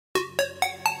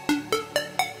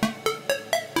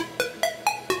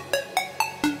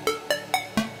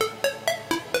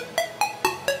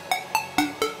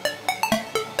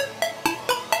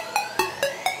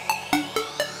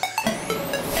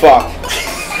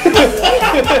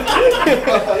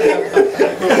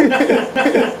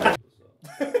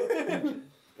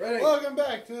Ready? Welcome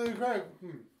back to the crowd.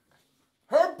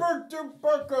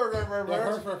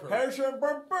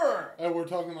 And we're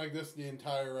talking like this the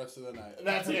entire rest of the night.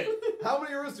 That's it. How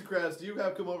many aristocrats do you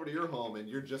have come over to your home and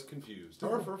you're just confused?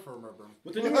 With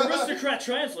the new aristocrat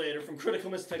translator from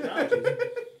Critical Miss Technologies.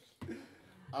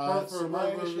 So my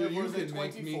initiative You was can at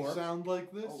make me 24. sound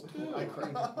like this too. I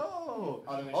crit. Oh.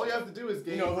 All you have to do is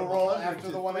gain You know the roll after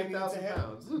the one I need to hit.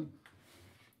 pounds.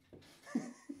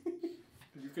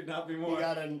 You could not be more. You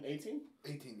got an 18?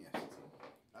 18, yes.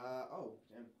 Oh,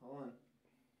 damn. Hold on.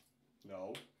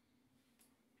 No.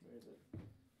 Where is it?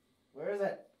 Where is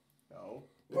it? No.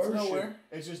 It's It's nowhere.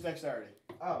 It's just dexterity.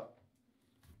 Oh.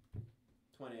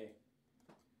 28.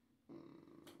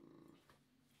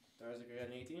 Darzarger got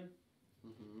an 18.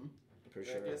 Mm-hmm. I'm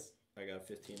pretty sure I got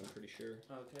 15, I'm pretty sure.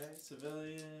 Okay.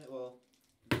 Civilian. Well,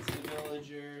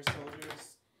 civillager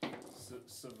soldiers.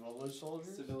 Civilian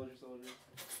soldiers? Civillager soldiers.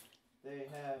 They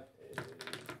have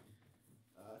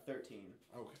 13.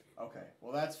 Okay. Okay.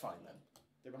 Well, that's fine then.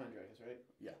 They're behind Drekas, right?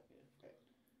 Yeah. Okay.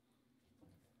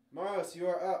 Maros, you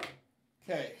are up.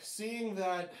 Okay. Seeing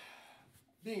that,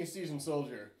 being a seasoned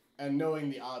soldier and knowing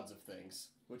the odds of things,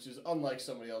 which is unlike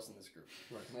somebody else in this group.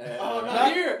 Right. Oh,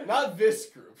 not here! Not this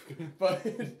group, but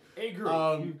A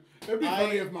group. It'd be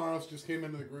funny if Maros just came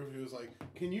into the group and he was like,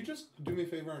 "Can you just do me a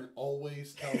favor and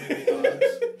always tell me the odds?"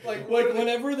 like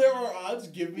whenever there are odds,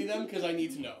 give me them because I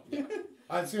need to know. Yeah.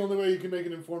 That's the only way you can make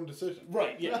an informed decision.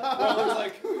 Right. Yeah. Well, I was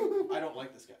like, I don't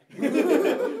like this guy.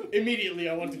 Immediately,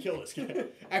 I want to kill this guy.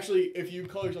 Actually, if you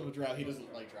call yourself a Drow, he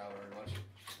doesn't like Drow very much.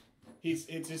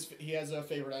 He has a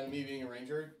favorite enemy being a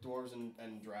ranger. Dwarves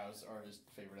and Drows are his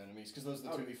favorite enemies because those are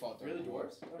the two he fought during Really, the war.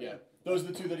 dwarves? Okay. Yeah, those are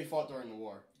the two that he fought during the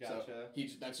war. Gotcha. So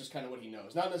that's just kind of what he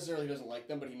knows. Not necessarily he doesn't like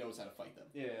them, but he knows how to fight them.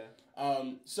 Yeah.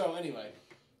 So anyway,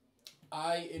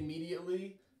 I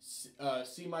immediately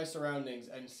see my surroundings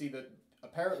and see that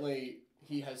apparently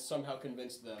he has somehow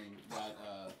convinced them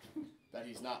that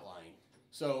he's not lying.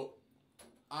 So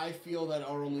I feel that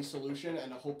our only solution,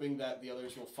 and hoping that the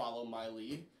others will follow my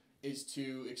lead, is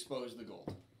to expose the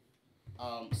gold.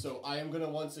 So I am going to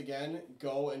once again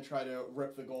go and try to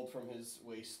rip the gold from his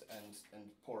waist and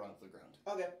pour onto the ground.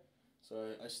 Okay.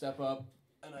 So I step up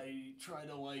and I try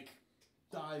to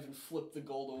dive and flip the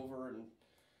gold over and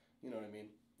you know what I mean.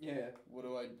 Yeah.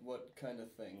 What kind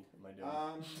of thing am I doing?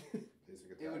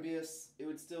 Basic It would be it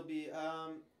would still be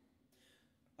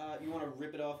you want to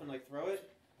rip it off and throw it?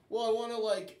 Well, I want to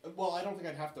well, I don't think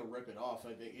I'd have to rip it off.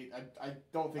 I think I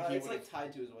don't think he would. It's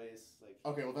tied to his waist.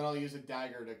 Okay, well then I'll use a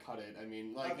dagger to cut it. I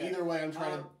mean, Okay. Either way, I'm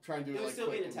trying to do it. It would still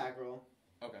be quick an attack roll.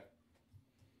 Okay.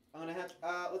 I'm gonna have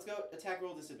let's go attack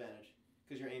roll disadvantage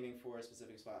because you're aiming for a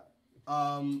specific spot.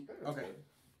 Okay.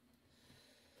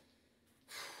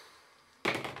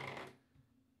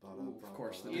 Of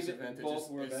course, the disadvantage is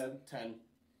 10.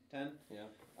 10? Yeah.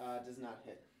 Does not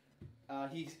hit.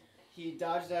 He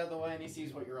dodges out of the way and he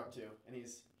sees what you're up to, and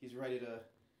he's ready to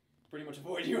pretty much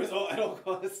avoid you at all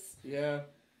costs. Yeah.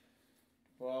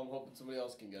 Well, I'm hoping somebody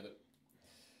else can get it.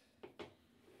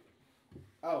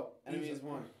 Oh, enemy is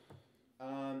 1.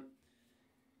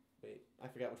 Wait, I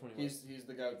forgot which one he was. He's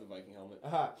the guy with the Viking helmet.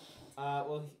 Aha.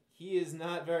 Well, he is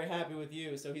not very happy with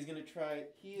you, so he's gonna try.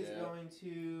 He is going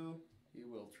to. He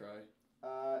will try.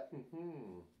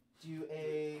 Do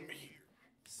a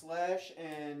slash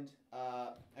and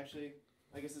actually,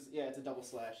 I guess it's a double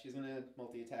slash. He's gonna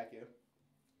multi-attack you.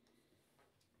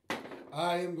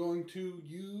 I am going to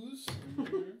use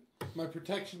my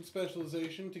protection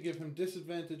specialization to give him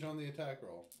disadvantage on the attack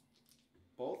roll.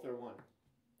 Both or one?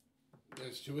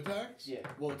 There's 2 attacks? Yeah.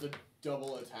 Well, it's a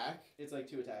double attack. It's 2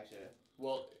 attacks, yeah.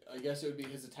 Well, I guess it would be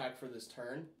his attack for this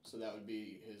turn, so that would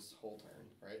be his whole turn,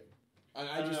 right?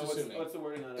 I just assuming. What's the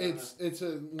wording on it? It's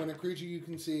when a creature you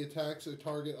can see attacks a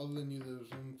target other than you that is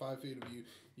within 5 feet of you,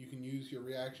 you can use your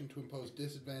reaction to impose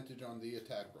disadvantage on the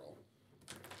attack roll.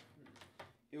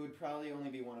 It would probably only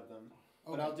be one of them.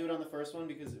 Okay. But I'll do it on the first one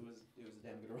because it was a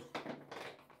damn good roll.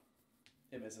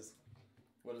 It misses.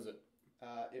 What is it?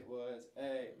 It was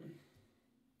a...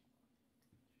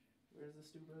 Where's the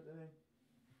stupid thing?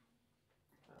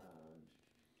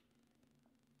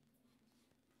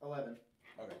 11.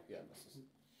 Okay, yeah, misses.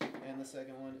 And the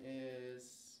second one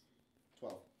is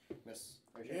 12. Miss.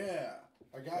 Yeah,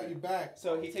 I got you back.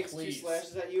 So he takes Please. 2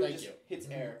 slashes at you and Thank just you. hits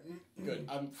air. Good.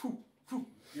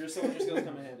 Your soldier skills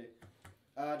come in handy.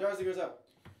 Darzarger's up.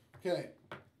 Okay.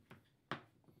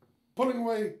 Putting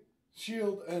away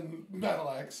shield and battle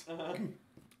axe. I'm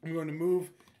going to move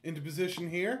into position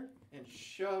here. And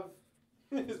shove.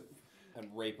 And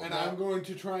rape him. And I'm going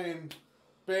to try and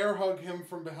bear hug him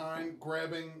from behind,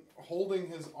 holding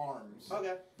his arms.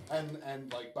 Okay.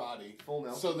 And like body. Full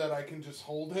Nelson. So that I can just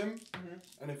hold him. Mm-hmm.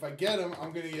 And if I get him,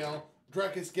 I'm going to yell,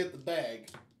 Drekas, get the bag.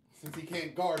 Since he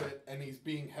can't guard it and he's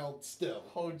being held still.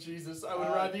 Oh, Jesus. I would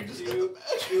rather you just do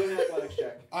an athletics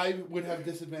check. I would have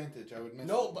disadvantage. I would miss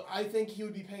No, it. but I think he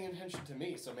would be paying attention to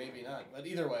me, so maybe not. But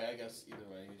either way, I guess he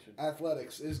should.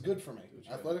 Athletics is good for me.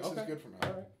 Athletics is Okay. good for me. All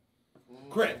right.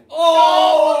 Crit.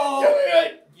 Oh! Give me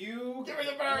it! You Give me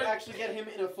the you bird! actually get him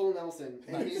in a full Nelson,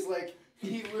 and Nice. he's like,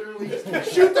 he literally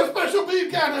just Shoot the special beam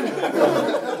cannon!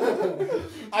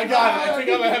 I got it. I think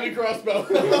I'm a heavy crossbow.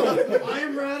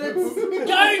 Iron Raditz.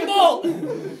 Dying bolt!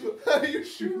 You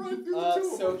shoot right through the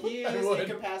two. So he I is would.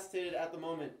 incapacitated at the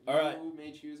moment. All right. You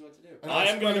may choose what to do. And I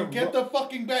am scream, gonna get the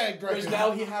fucking bag, Because Drekas.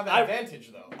 now he have an I-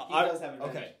 advantage, though. He I- does have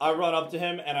advantage. Okay. I run up to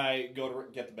him and I go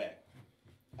to get the bag.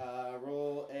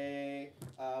 Roll a.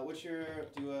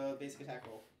 Do a basic attack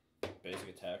roll. Basic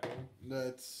attack roll.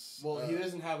 That's. Well, he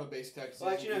doesn't have a base attack. so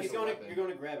Well, actually, no. he's a weapon. You're going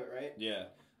to grab it, right? Yeah.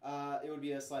 It would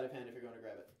be a sleight of hand if you're going to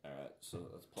grab it. All right. So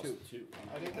that's plus 2.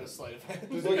 I didn't get a sleight of hand. Does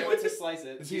Well, he you get- went to slice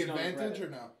it. Is he he's going to grab advantage it. or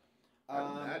no?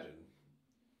 I imagine.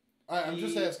 I'm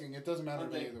just He- asking. It doesn't matter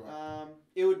to me either way.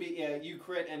 It would be you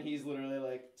crit and he's literally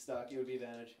like stuck. It would be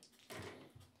advantage.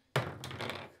 Come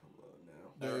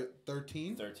on now.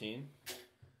 13? 13.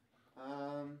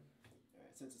 Alright,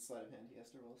 since it's sleight of hand, he has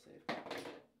to roll a save.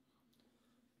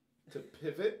 To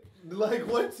pivot? Like,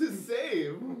 what's his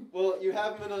save? Well, you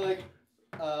have him in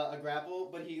a grapple,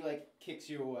 but he like kicks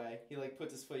you away. He like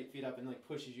puts his feet up and like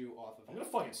pushes you off of I'm him.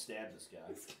 gonna fucking stab this guy.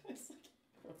 This guy's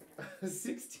like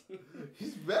 16.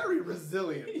 He's very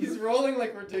resilient. He's rolling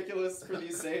like ridiculous for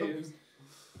these saves.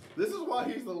 This is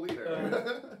why he's the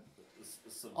leader.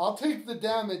 I'll take the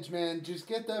damage, man. Just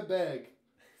get that bag.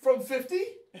 From 50?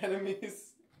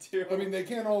 Enemies 2. I mean, they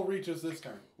can't all reach us this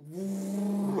turn. I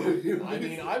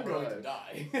mean, I'm going to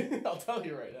die. I'll tell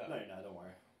you right No, now. you're not. Don't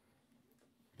worry.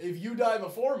 If you die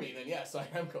before me, then yes, I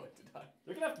am going to die.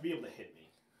 They're gonna have to be able to hit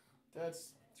me.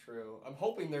 That's true. I'm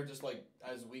hoping they're just like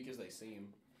as weak as they seem.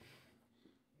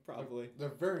 Probably. They're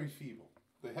very feeble.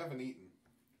 They haven't eaten.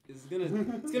 It's gonna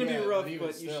Yeah, be rough, even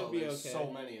but you still, should be okay. there's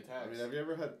so many I attacks. mean, have you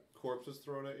ever had corpses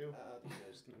thrown at you? Yeah,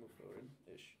 just gonna move forward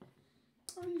ish.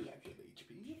 Oh, you have good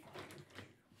HP.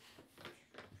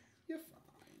 You're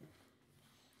fine.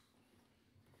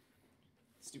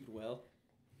 Stupid whale.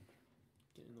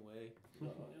 Get in the way. No,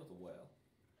 you're the whale.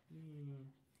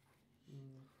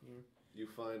 You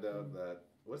find out that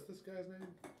what's this guy's name?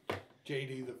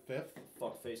 JD the 5th.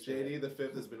 Fuck face. JD the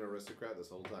Fifth has been an aristocrat this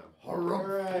whole time.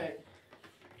 Alright.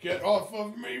 Get off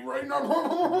of me right now!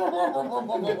 Run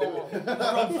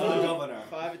for the governor.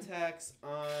 5 attacks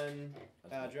on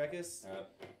Drekas.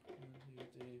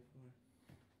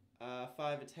 Alright.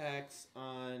 5 attacks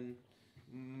on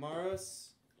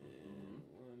Maros. And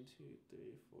 1, 2, 3,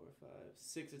 4, 5,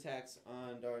 6 attacks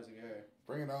on Darzarger.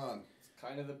 Bring it on. It's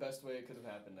kind of the best way it could have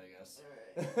happened, I guess.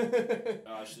 Alright.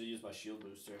 Oh, I should have used my shield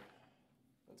booster.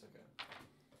 That's okay.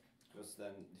 Because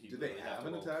then he Do would they really have to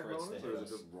an roll attack crits bonus, to or hit is it us.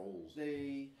 just rolls?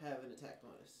 They have an attack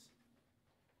bonus.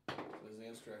 What is the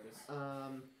against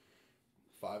Drekas?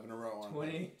 5 in a row on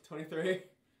 20, 23.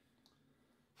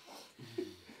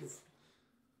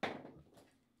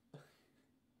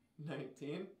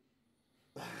 $19.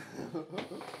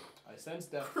 I sense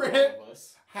death for Crit. all of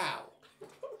us. How?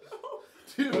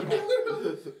 Dude,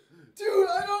 Dude,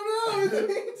 I don't know.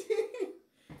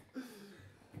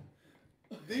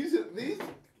 these,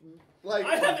 like,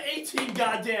 I have 18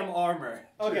 goddamn armor.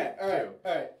 Okay, alright.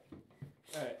 Alright.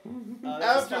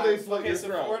 After they slit your so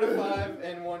throat. 4 to 5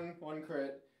 and one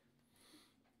crit.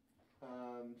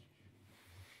 Alright.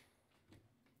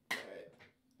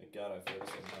 Thank God I feel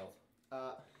the same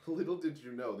health. little did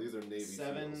you know, these are Navy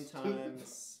 7 SEALs.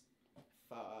 times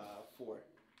 4.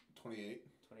 28.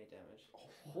 28 damage.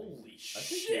 Holy I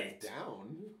think shit. he's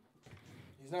down.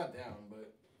 He's not down,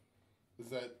 but Is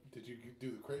that? Did you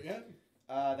do the crit yet?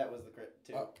 That was the crit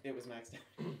too. Oh. It was maxed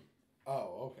out.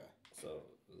 Oh, okay. So,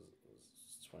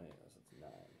 it's 20,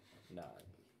 that's 9.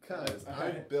 Guys, I'm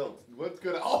Alright. built. What's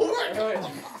good? Oh my god!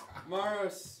 Alright.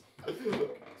 Maros. This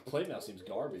plate now seems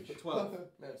garbage. 12.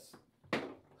 miss.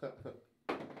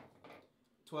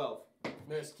 12.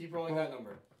 Miss. Keep rolling that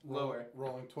number. Lower.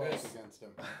 Rolling 12 Miss. against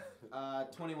him.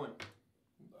 21.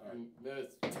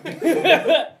 Miss.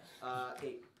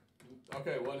 8.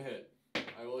 Okay, one hit.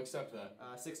 I will accept that.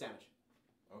 6 damage.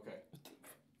 Okay.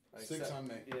 I 6 accept. on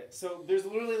me. Yeah. So there's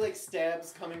literally like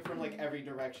stabs coming from like every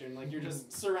direction. Like you're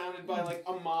just surrounded by like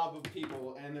a mob of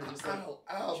people, and they're just like Ow,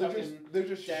 ow, chucking they're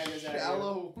just daggers at you.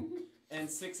 shallow. And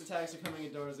 6 attacks are coming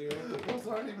at Darzarger. Those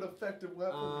aren't even effective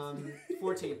weapons.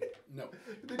 14. No.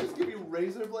 Did they just give you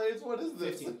razor blades? What is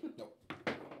this? 15. No.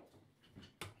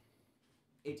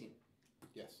 18.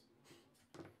 Yes.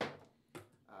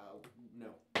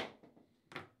 No.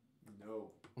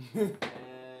 No.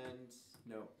 And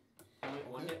no.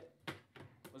 One hit.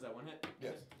 Was that one hit?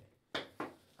 Yes.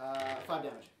 5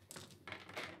 damage.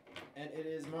 And it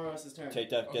is Moros' turn. Take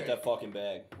that. Get Okay. that fucking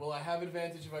bag. Will I have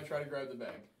advantage if I try to grab the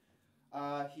bag?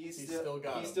 He's still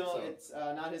got him, still. so- It's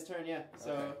not his turn yet.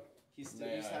 So Okay. he's still.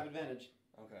 May You just I? have advantage.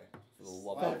 Okay. For the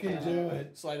love Fuck. of Fucking Okay. do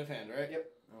it. Sleight of hand, right? Yep.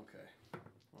 Okay.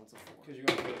 Well, that's a 4. Because you're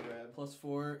going for the grab. Plus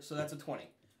 4, so that's a 20.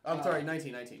 I'm sorry,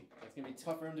 19. It's gonna be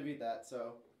tough for him to beat that.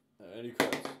 So Any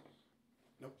crits?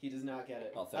 he does not get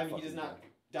it. Oh, I mean, he does not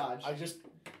dodge. I just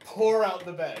pour out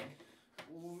the bag.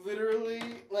 Literally,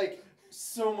 like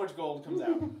so much gold comes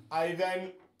out. I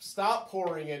then stop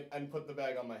pouring it and put the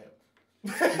bag on my hip.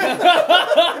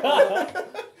 I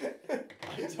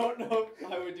don't know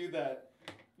if I would do that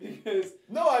because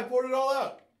No, I poured it all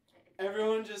out.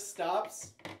 everyone just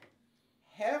stops.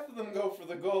 Half of them go for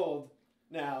the gold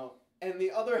now, and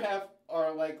the other half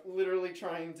are like literally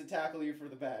trying to tackle you for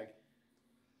the bag.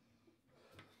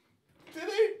 Did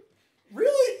they?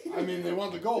 Really? I mean, they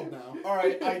want the gold now. All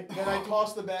right, then I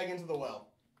toss the bag into the well.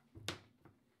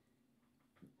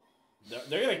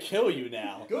 They're gonna kill you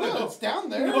now. No, it's down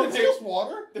there. No, It's they- just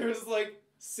water. There's like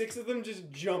 6 of them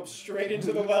just jump straight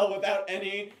into the well without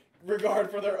any regard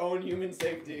for their own human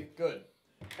safety. Good.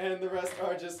 And the rest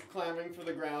are just clamoring for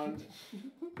the ground.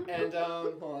 And,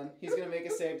 hold on. He's gonna make a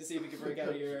save to see if he can break out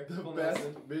of your The full best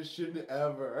medicine. mission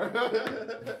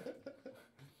ever.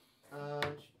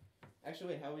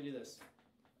 Actually, wait, how do we do this?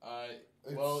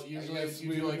 Well, It's- I usually guess you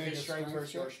we do would like make his a strength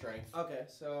versus check. your strength. Okay,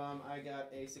 so, I got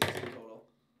a 16 total.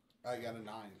 I got a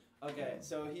 9. Okay,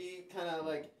 so he kind of,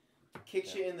 like,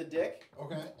 kicks you in the dick.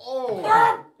 Okay.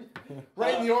 Oh!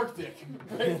 Right in the orc dick.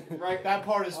 Right. That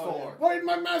part is Oh, full yeah. orc. Right in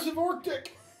my massive orc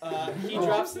dick. He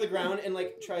drops to the ground and,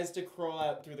 like, tries to crawl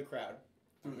out through the crowd.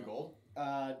 Through the gold?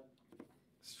 Uh,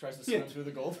 Tries to swim through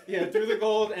the gold. yeah, through the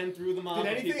gold and through the mob Did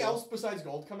of anything people. else besides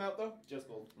gold come out, though? Just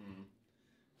gold.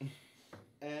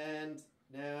 And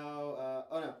now,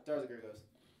 oh no, Darzarger goes.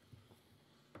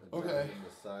 Okay.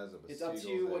 The size of a It's up to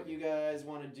seagull's you what egg. you guys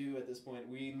want to do at this point.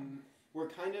 We're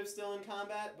kind of still in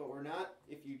combat, but we're not.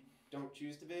 If you don't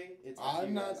choose to be, it's up to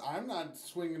you guys. I'm not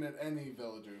swinging at any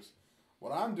villagers.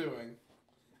 What I'm doing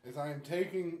is I am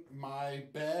taking my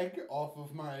bag off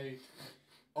of my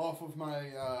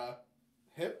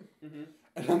hip,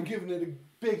 and I'm giving it a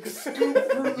big scoop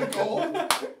through the gold,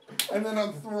 and then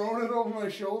I'm throwing it over my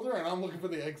shoulder, and I'm looking for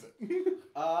the exit.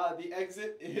 The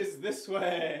exit is this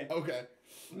way. Okay.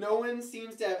 No one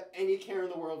seems to have any care in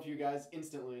the world for you guys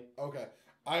instantly. Okay.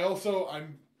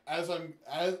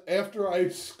 After I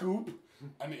scoop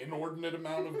an inordinate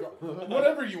amount of gold,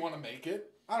 whatever you want to make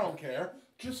it, I don't care.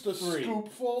 Just a 3.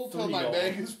 scoopful till 3 my gold.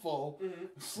 bag is full.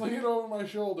 Sling it over my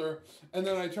shoulder, and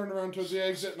then I turn around towards the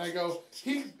exit and I go,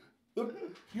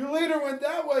 your leader went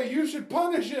that way, you should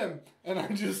punish him! And I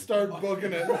just start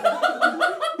booking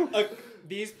it.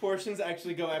 These portions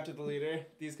actually go after the leader.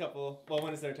 These couple, well,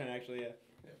 when it's their turn actually, yeah.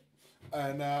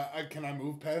 And can I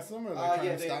move past them, or are they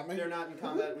trying to stop me? They're not in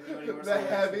combat with you anymore. The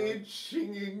heavy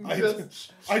chinging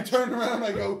I turn around and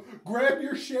I go, grab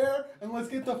your share and let's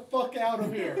get the fuck out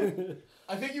of here.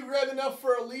 I think you grabbed enough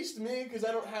for at least me, because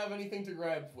I don't have anything to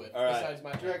grab with All right. besides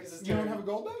my Drekas' You don't have a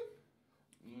gold bag?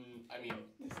 I mean,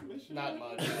 not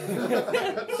much. I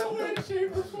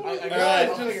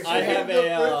have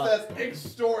a. princess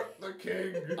extort the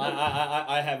king.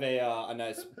 I have a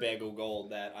nice bag of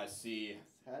gold that I see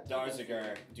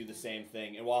Darzarger do the same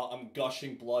thing, and while I'm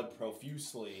gushing blood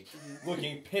profusely,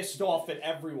 looking pissed off at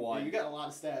Yeah, everyone. you got a lot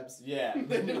of stabs. Yeah.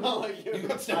 They did not like you.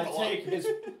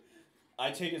 I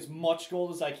take as much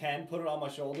gold as I can, put it on my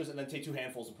shoulders, and then take 2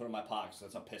 handfuls and put it in my pockets.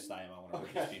 That's how pissed I am. I want to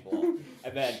rip these people off.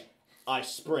 And then I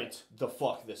sprint the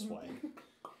fuck this way.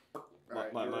 Alright,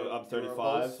 I'm you're 35,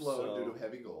 both slow so- due to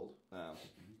heavy gold.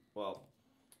 Well,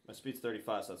 my speed's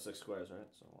 35, so that's 6 squares, right?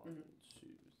 So 1, 2,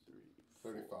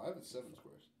 3, 4, 35 is 7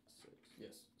 squares. 6,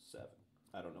 yes, 7.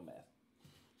 I don't know math.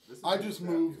 This is I to just stab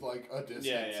moved you. like a distance.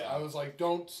 Yeah. I was like,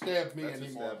 don't stab me That's to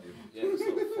anymore. stab you. Yeah, this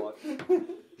little fuck.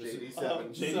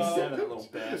 JD7. JD7, little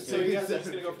bastard. So you guys are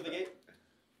just gonna go for the gate?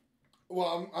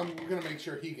 Well, I'm gonna make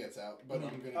sure he gets out, but I'm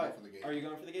gonna go for the gate. Are you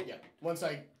going for the gate? Yeah. Once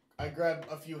I grab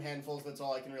a few handfuls, that's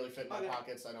all I can really fit in my Okay.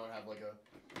 pockets. I don't have like a...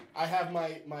 I have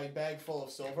my bag full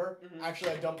of silver.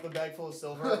 Actually, I dumped the bag full of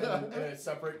silver in a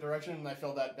separate direction, and I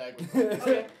filled that bag with gold.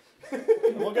 Okay.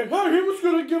 Okay, hey, he was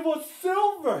gonna give us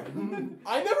silver!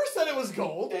 I never said it was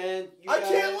gold. And you I guys,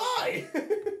 can't lie.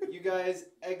 You guys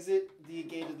exit the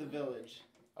gate of the village,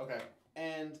 Okay.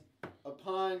 and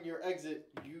upon your exit,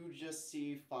 you just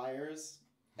see fires,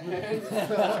 and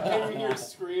you hear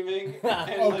screaming.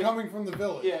 And, Oh, like, coming from the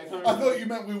village. Yeah, coming I from thought you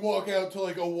meant we walk out to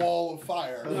like a wall of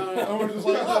fire. No. And we're just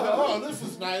like, oh, this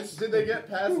is nice. Did they get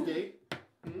past gate?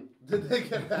 Hmm? Did they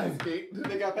get past gate?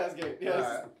 They got past gate.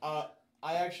 Yes. Alright.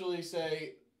 I actually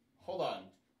say, hold on.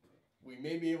 We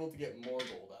may be able to get more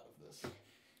gold out of this.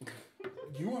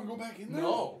 You want to go back in there?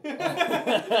 No.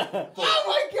 But Oh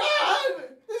my god!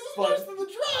 This is worse than the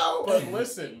Drow! But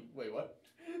listen. Wait, what?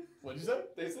 What'd you say?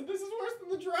 They said this is worse than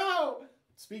the Drow.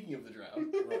 Speaking of the Drow,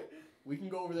 right, we can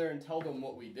go over there and tell them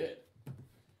what we did.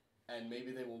 And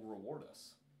maybe they will reward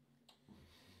us.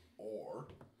 Or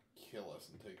kill us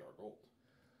and take our gold.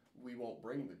 We won't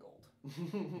bring the gold.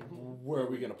 where are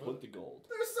we gonna put the gold?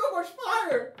 There's so much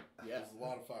fire. Yes. There's a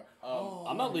lot of fire.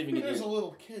 I'm not leaving it There's here. a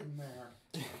little kid in there.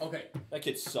 Okay. That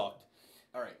kid sucked,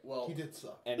 Alright, well. He did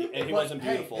suck. and he but, wasn't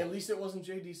hey, beautiful. at least it wasn't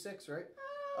JD6, right?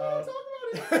 Talk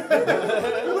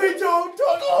about We don't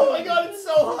talk. Oh my god, it's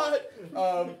so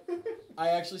hot. I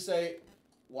actually say,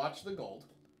 watch the gold.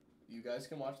 You guys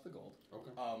can watch the gold.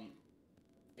 Okay.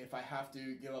 If I have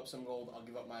to give up some gold, I'll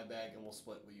give up my bag, and we'll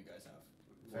split what you guys have.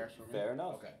 Fair. Fair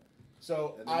enough. Okay.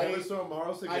 So And they never saw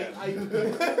Morris again.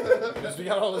 Because we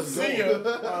got all this see gold.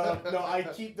 ya. No, I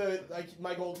keep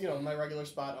my gold, my regular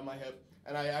spot on my hip,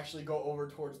 and I actually go over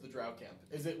towards the Drow camp.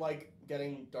 Is it like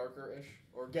getting darker-ish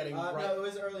or getting bright? No, it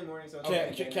was early morning, so.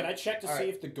 It's Can I check to All see right.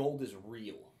 if the gold is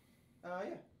real? Yeah.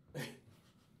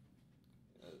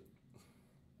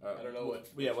 I don't know what.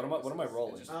 Yeah, what am I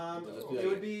rolling? Just- Would this be It like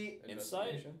would be.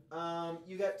 insight?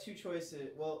 You got two choices.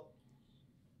 Well,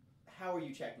 how are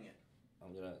you checking it?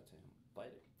 I'm gonna bite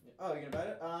it. Oh, you're gonna bite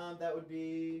it? That would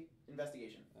be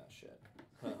investigation. Oh shit.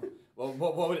 Huh. Well,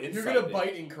 what would insight You're gonna be?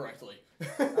 bite incorrectly.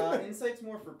 Insight's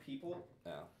more for people.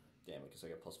 Oh, damn it! Because I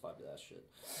got +5 to that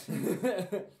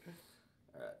shit.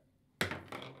 All right.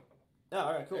 Oh,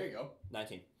 all right, cool. There you go.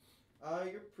 19.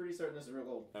 You're pretty certain this is real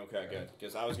gold. Okay, good.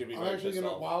 Because I was gonna be I'm very actually pissed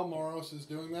gonna, off. while Moros is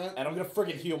doing that, And I'm gonna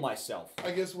freaking heal myself.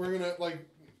 I guess we're gonna like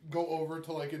go over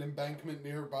to like an embankment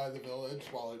nearby the village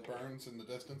while it burns in the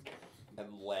distance. And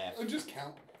laugh. And just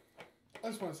count. I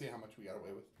just want to see how much we got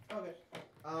away with.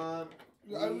 Okay.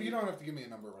 You don't have to give me a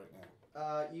number right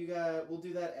now. We'll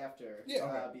do that after.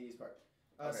 Yeah. Beattie's part.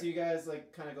 Okay. So you guys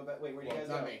like kind of go back. Wait, where do you Well, guys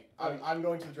not go? me. I'm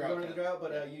going to the You're Drow going to the camp. Drow,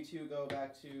 but Yeah. you two go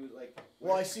back to like.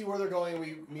 Well, I see where they're going.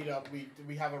 We meet up.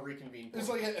 We have a reconvene. There's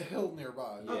point. like a hill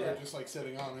nearby that Yeah. we're just like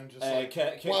sitting on and just Hey,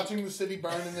 like watching the city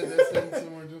burn in the distance,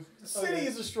 and we're just. City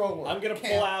is a strong word. I'm gonna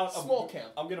Camp, pull out a small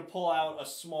camp. I'm gonna pull out a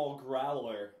small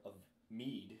growler of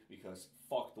mead because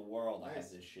fuck the world. I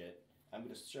Nice. have this shit. I'm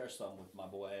gonna share some with my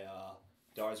boy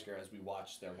Darzarger as we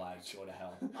watch their lives go to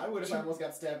hell. I would have almost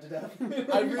got stabbed to death.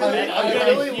 I really, I'm I gonna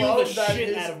really heal love the that,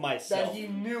 shit out of myself. that he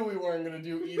knew we weren't going to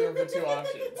do either of the two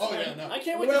options. Oh yeah, no. I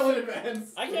can't wait. well in To,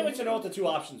 advance. I can't wait to know what the two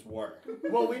options were.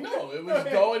 Well, we know. It was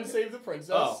go and save the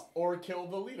princess Oh. or kill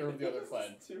the leader of the other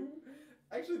clan. Two.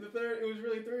 Actually, the third. It was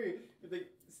really three. They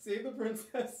save the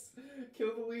princess,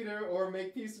 kill the leader, or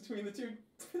make peace between the two.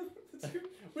 the two.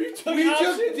 We took We just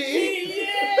option did? D,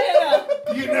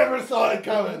 yeah. You never saw it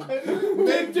coming.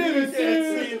 They didn't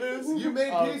see this. You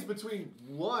made peace between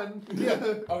one. Yeah.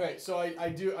 Okay, so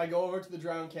I go over to the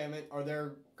Drow encampment. Are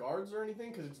there guards or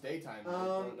anything? Because it's daytime. I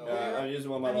don't know. I'm using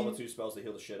one of my I mean, level 2 spells to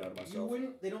heal the shit out of You myself.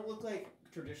 wouldn't. They don't look like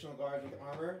traditional guards with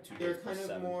armor. 2 They're days kind plus of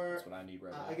 7. more. That's what I need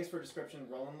right now. I guess for description,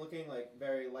 Roland looking, like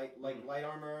very light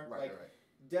armor, Right, like right.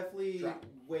 definitely Drop.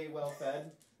 way well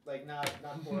fed, like not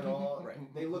poor at all. Right.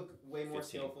 They look way more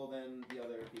 15. skillful than the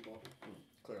other people,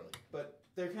 Clearly. but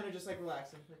they're kind of just like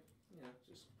relaxing, like,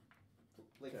 just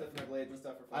like Okay. flipping their blades and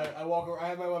stuff for I, fun. I walk over. I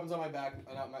have my weapons on my back,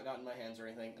 not in my hands or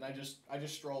anything, and I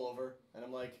just stroll over, and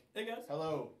I'm like, Hey guys.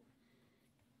 "Hello.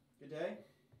 Good day.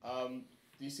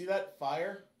 Do you see that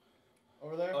fire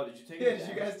over there? Oh, did you take Yeah, it did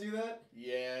you down? guys do that?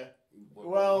 Yeah. Well,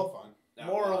 Well, No,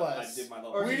 more or I less. did my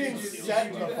level Or we 2 didn't skills set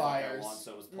to the do that fires, once,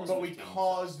 so it was plus but we 15, so-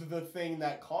 caused the thing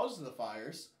that caused the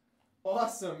fires.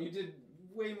 Awesome. You did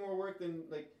way more work than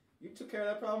like you took care of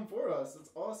that problem for us.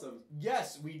 That's awesome.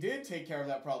 Yes, we did take care of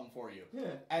that problem for you,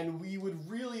 Yeah. and we would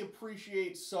really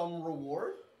appreciate some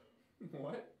reward.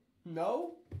 What?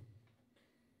 No?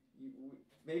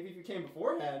 Maybe if you came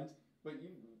beforehand, but you.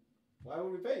 Why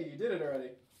would we pay you? You did it already.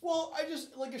 Well, I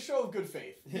just like a show of good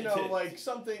faith. You know, like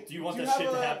something. Do you want do that have shit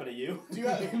to a- happen to you? Do you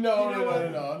have, no, You no, know no, what? no,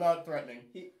 no, I'm not threatening.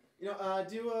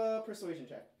 Do a persuasion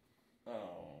check.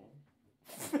 Oh.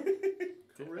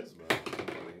 Charisma.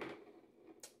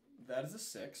 That is a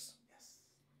 6.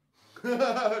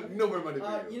 Yes. No more money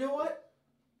for You know what?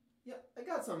 Yeah, I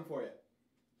got something for you.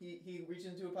 He reaches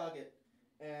into a pocket,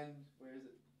 and where is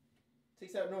it?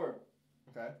 Takes out an orb.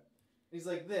 Okay. He's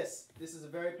like, this is a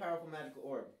very powerful magical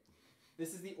orb.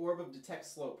 This is the orb of detect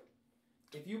slope.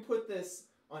 If you put this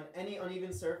on any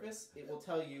uneven surface, it will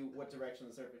tell you what direction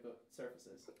the surface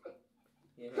is.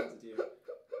 He hands it to you.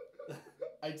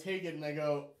 I take it and I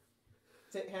go,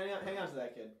 Hang on to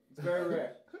that, kid. It's very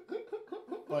rare.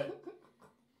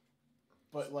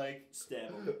 but like, Stab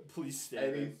him. Please stab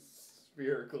Any him.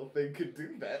 spherical thing could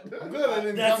do that. I'm glad I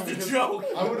didn't That's come the because joke.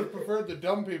 I would have preferred the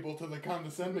dumb people to the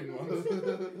condescending ones.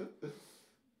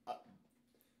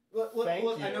 Look, Thank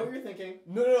you. I know what you're thinking.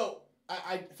 no.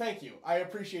 I thank you. I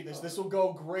appreciate this. This will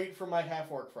go great for my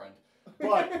half-orc friend.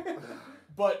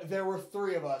 But there were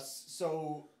 3 of us,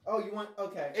 so Oh, you want...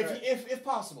 Okay. if alright. if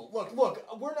possible, look,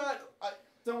 we're not.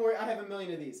 Don't worry, I have a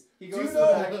million of these. He Do goes you to the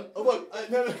back. know? Look,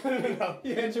 no.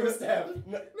 He hands you a staff.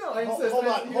 No, I insist. Hold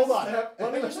I on. use a staff.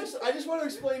 Let me I just want to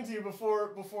explain to you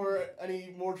before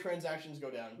any more transactions go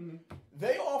down. Mhm.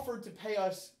 They offered to pay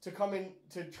us to come in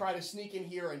to try to sneak in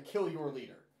here and kill your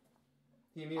leader.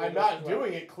 He immediately I'm goes not to the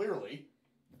doing it clearly.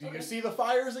 Do Okay. you see the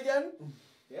fires again?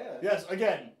 Yeah. Yes.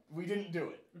 Again, we didn't do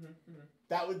it.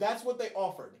 Mm-hmm. That's what they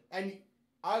offered, and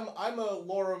I'm a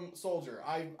Lorem soldier.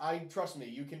 I trust me.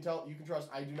 You can trust.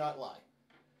 I do not lie.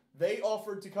 They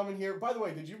offered to come in here. By the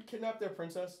way, did you kidnap their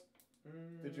princess?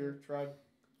 Did your tribe?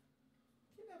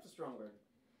 Kidnap's a strong word.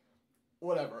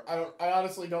 Whatever. I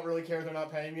honestly don't really care. They're not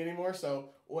paying me anymore, so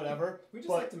whatever. We just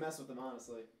But- like to mess with them,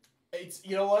 honestly. It's,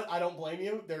 you know what? I don't blame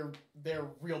you. They're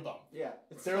real dumb. Yeah.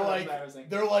 It's They're not like embarrassing.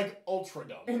 they're like ultra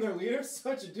dumb. And their leader's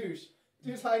such a douche.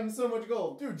 Dude's hiding so much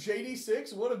gold. Dude,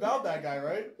 JD6. What about that guy,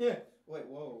 right? Yeah. Wait,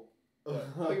 whoa.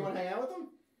 Oh, you want to hang out with him?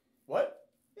 What?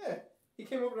 Yeah. He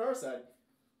came over to our side.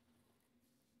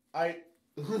 I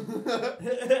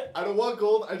I don't want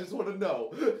gold. I just want to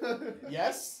know.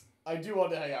 yes, I do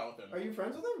want to hang out with him. Are you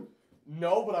friends with him?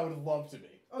 No, but I would love to be.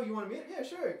 Oh, you want to meet him? Yeah,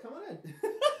 sure. Come on in.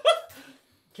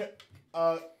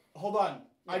 Hold on.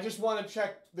 I just want to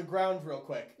check the ground real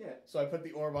quick. Yeah. So I put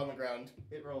the orb on the ground.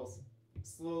 It rolls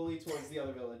slowly towards the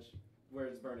other village where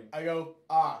it's burning. I go,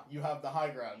 you have the high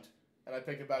ground. And I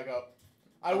pick it back up.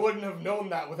 I wouldn't have known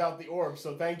that without the orb,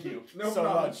 so thank you No so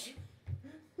problem. much.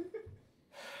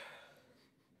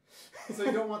 So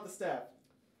you don't want the staff.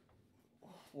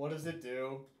 What does it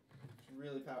do? It's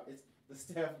really powerful. It's the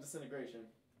staff of disintegration.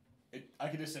 I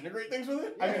can disintegrate things with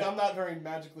it? I mean, Yeah. I'm not very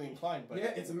magically inclined, but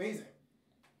Yeah, it's amazing.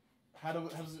 how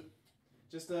does it...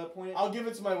 Just point it. I'll give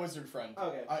it to my wizard friend.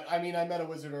 Okay. I mean, I met a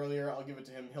wizard earlier. I'll give it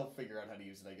to him. He'll figure out how to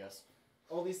use it, I guess.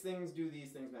 All these things do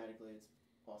these things magically.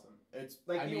 It's awesome. It's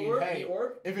Like I the mean, orb. hey, The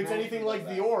orb. if it's magically anything does like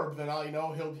that. the orb, then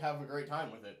I'll he'll have a great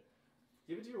time with it.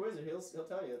 Give it to your wizard. He'll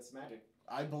tell you it's magic.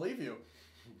 I believe you.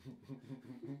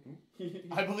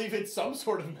 I believe it's some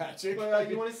sort of magic. But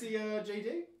you want to see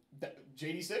JD?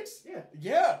 JD6? Yeah.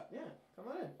 Yeah. Yeah. Come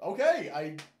on in. Okay.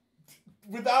 I,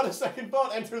 without a second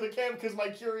thought, enter the camp because my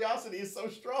curiosity is so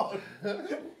strong.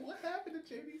 What happened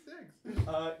to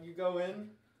JD6? You go in,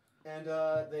 and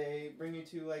they bring you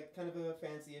to like kind of a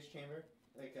fancy-ish chamber.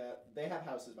 Like they have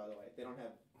houses, by the way. They don't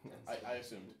have tents. I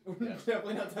assumed. Yeah.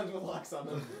 Definitely not tents with locks on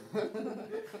them.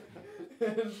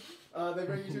 And they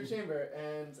bring you to a chamber,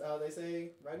 and they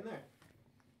say, right in there.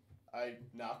 I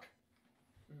knock.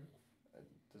 Mhm.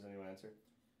 Does anyone answer?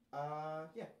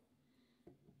 Yeah,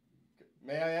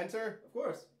 May I enter? of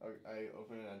course. I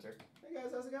open and enter. Hey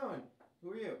guys, how's it going?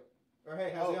 Who are you? Or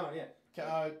hey, how's it going?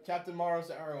 Yeah. Captain Maros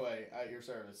Arroway, at your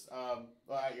service. Well,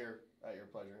 at your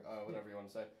pleasure. Whatever you want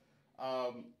to say.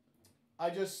 I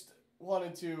just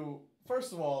wanted to,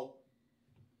 first of all,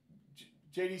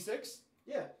 JD6?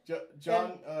 Yeah.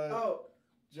 John. Oh,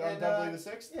 John and, Beverly the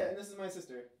Sixth. yeah, and this is my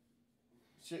sister,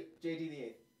 Sh- JD the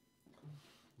Eighth.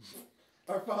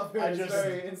 Our father I is just-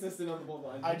 very insistent on the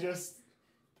bloodline. I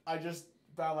just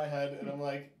bow my head and I'm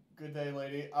like, "Good day,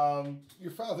 lady."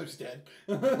 Your father's dead.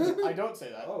 I don't say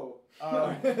that. Oh.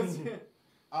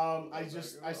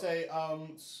 I say,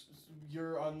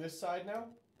 you're on this side now,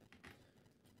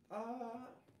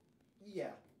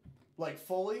 Yeah. like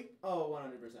fully. Oh,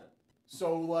 100%.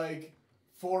 So, like,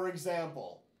 for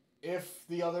example, if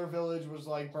the other village was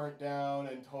like burnt down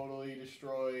and totally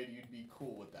destroyed, you'd be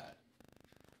cool with that.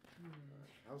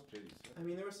 How's JD6? I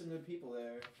mean, there were some good people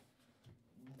there.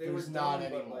 They There's were not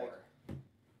dumb, but, anymore. like,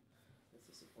 it's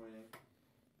disappointing.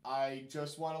 I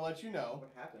just want to let you know,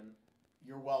 What happened?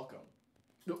 you're welcome.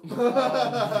 I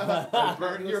He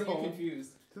burned looks your at you home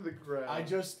confused. to the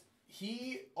ground.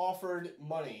 He offered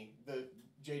money, the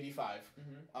JD5,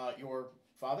 Mm-hmm. your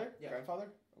father? Yeah. Grandfather?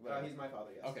 He's my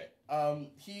father, yes. Okay.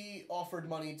 He offered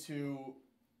money to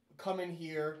come in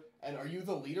here, and are you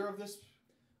the leader of this?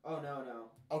 Oh, no.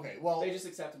 Okay, well, They just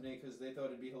accepted me because they thought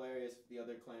it'd be hilarious if the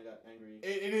other clan got angry.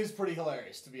 it is pretty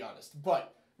hilarious, to be honest.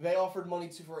 But they offered money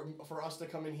for us to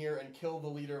come in here and kill the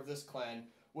leader of this clan,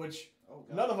 which Oh,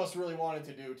 God. none of us really wanted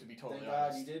to do, to be totally Thank God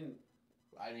honest. you didn't.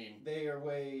 I mean,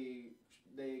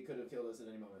 They could have killed us at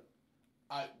any moment.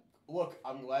 look,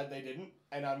 I'm glad they didn't,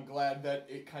 and I'm glad that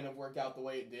it kind of worked out the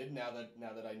way it did. Now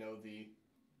that I know the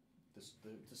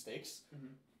stakes, Mhm.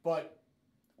 but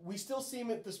we still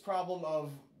seem at this problem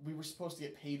of we were supposed to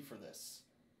get paid for this.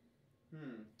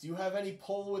 Do you have any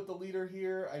pull with the leader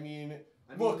here? I mean,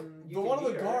 look, one of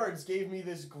the guards gave me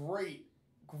this great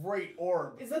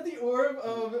orb. Is that the orb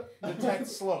of Detect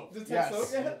slope. Detect Yes. slope?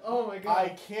 Yeah. Oh my God. I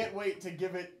can't wait to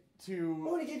give it to.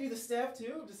 Oh, and he gave you the staff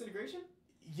too, disintegration.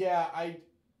 Yeah,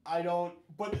 I don't.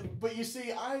 But you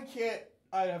see, I can't.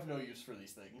 I have no use for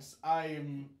these things.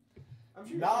 I'm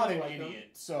sure not you're an like them. idiot.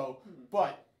 So,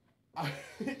 but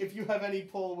if you have any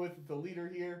pull with the leader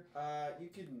here, You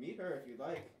could meet her if you'd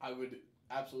like. I would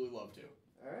absolutely love to.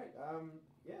 All right.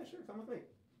 Yeah, sure. Come with me.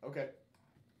 Okay.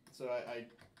 So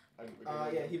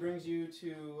Yeah, he brings you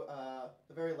to a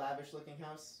very lavish-looking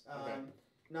house.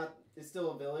 Okay. It's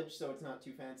still a village, so it's not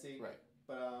too fancy. Right.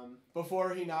 But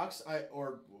Before he knocks,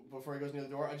 or before he goes near the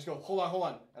door, I just go, hold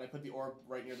on, and I put the orb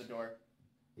right near the door.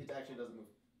 it actually doesn't move.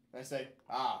 And I say,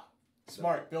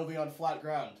 smart, building on flat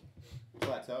ground.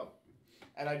 Plateau.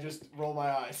 And I just roll my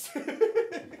eyes.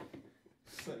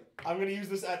 I'm gonna use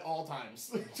this at all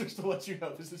times, just to let you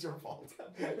know this is your fault.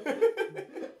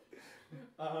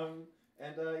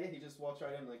 Yeah, he just walks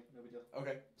right in like no big deal.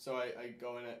 Okay, so I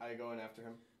go in after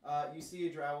him. You see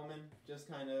a drow woman just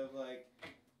kind of like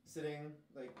sitting,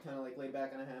 like kind of like laid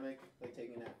back on a hammock, like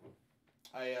taking a nap.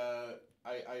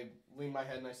 I lean my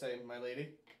head and I say, my lady.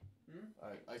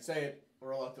 I say it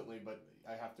reluctantly, but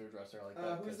I have to address her like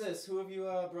that. Who's this? Who have you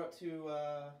brought to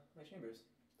my chambers?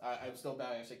 I'm still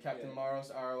down. I say, Captain Yeah.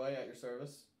 Maros, ROA, at your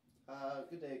service.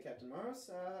 Good day, Captain Maros.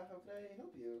 How could I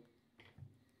help you?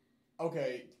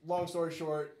 Okay, long story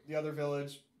short, the other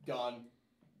village, gone.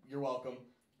 You're welcome.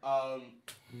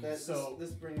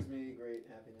 This brings me great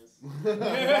happiness.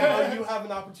 Now you have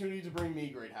an opportunity to bring me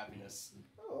great happiness.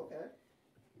 Oh, okay.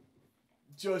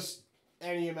 Just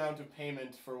any amount of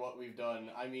payment for what we've done.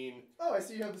 I mean... Oh, I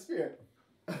see you have the spear.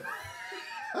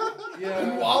 Yeah.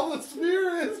 And while the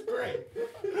spear is great.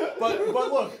 But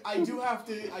look, I do have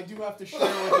to share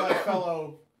with my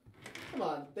fellow... Come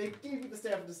on, they gave you the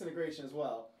staff of disintegration as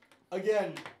well.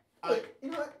 Again, Look,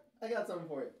 you know what? I got something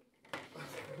for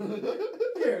you.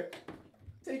 Here,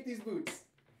 take these boots.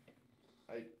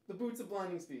 The boots of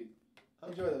blinding speed.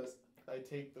 Enjoy those. I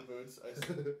take the boots. I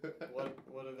say, what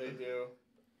do they do?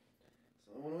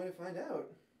 So one way to find out.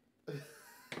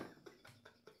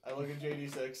 I look at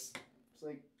JD6. It's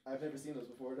like, I've never seen those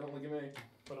before. Don't look at me.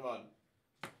 Put them on.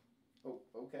 Oh,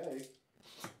 okay.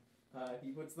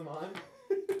 He puts them on.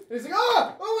 And he's like,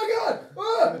 ah! Oh my God!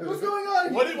 Ah! What's going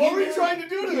on? What were you trying to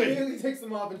do to He me? immediately takes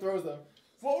them off and throws them.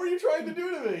 What were you trying to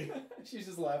do to me? She's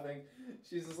just laughing.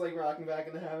 She's just like rocking back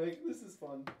in the hammock. This is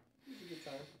fun. This is a good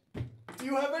time. Do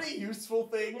you have any useful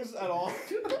things at all?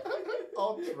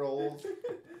 All trolls.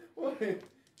 What do you...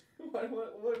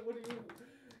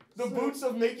 The boots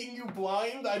of making you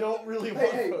blind? I don't really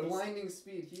want Hey, those. blinding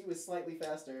speed. He was slightly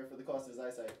faster for the cost of his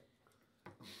eyesight.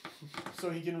 So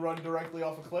he can run directly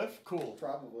off a cliff? Cool.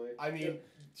 Probably. I mean,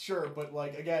 sure, but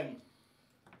like, again...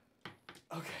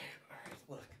 Okay, alright,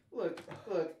 Look.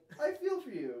 I feel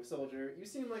for you, soldier. You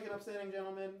seem like an upstanding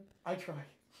gentleman. I try.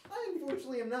 I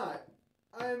unfortunately am not.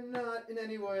 I'm not in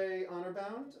any way honor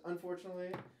bound,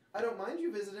 unfortunately. I don't mind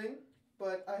you visiting,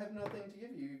 but I have nothing to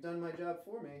give you. You've done my job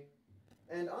for me.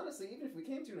 And honestly, even if we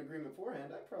came to an agreement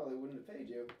beforehand, I probably wouldn't have paid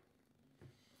you.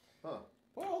 Huh.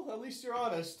 Well, at least you're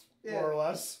honest, Yeah. more or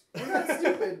less. We're not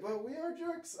stupid, but we are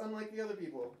jerks, unlike the other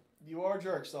people. You are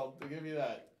jerks, I'll give you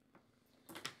that.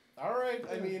 Alright,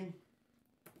 I mean,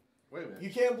 Wait a minute. you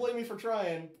can't blame me for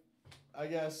trying, I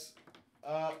guess.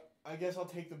 I guess I'll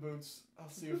take the boots. I'll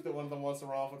see if one of them wants to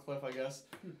run off a cliff, I guess.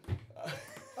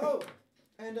 Oh,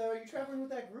 and are you traveling with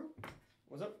that group?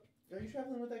 What's up? Are you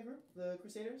traveling with that group? The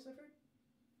Crusaders, I've heard?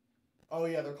 Oh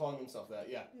yeah, they're calling themselves that,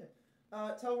 yeah.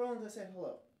 Tell Roland I said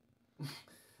hello.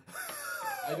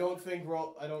 I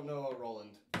don't know a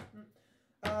Roland.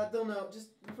 They'll know. Just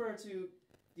refer to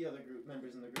the other group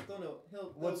members in the group. They'll know.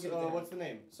 They'll What's get it down. what's the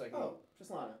name? So I can Oh,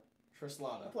 Trislana. A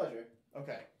Trislana. pleasure.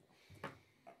 Okay.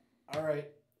 Alright.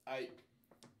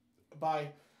 Bye.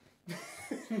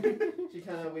 She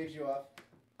kind of waves you off.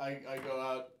 I go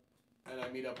out and I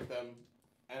meet up with them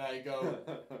and I go,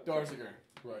 Darzarger,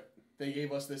 Right. they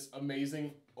gave us this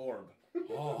amazing orb.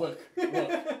 Oh. Look,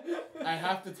 I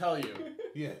have to tell you,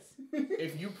 Yes.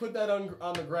 If you put that on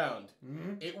the ground,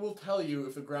 Mm-hmm. it will tell you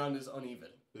if the ground is uneven.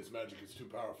 This magic is too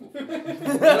powerful for me.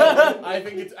 No, I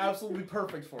think it's absolutely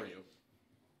perfect for you.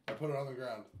 I put it on the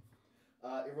ground.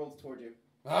 It rolls toward you.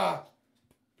 Ah!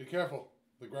 Be careful.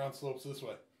 The ground slopes this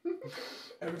way.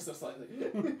 Ever so slightly.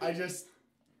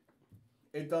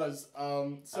 It does.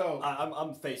 So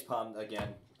I'm facepalmed again,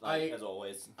 as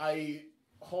always. I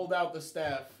hold out the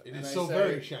staff. It and is I so say-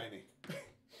 very shiny.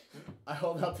 I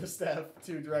hold out the staff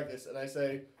to Drekas and I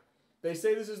say, "They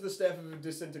say this is the staff of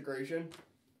disintegration.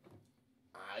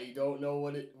 I don't know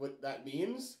what that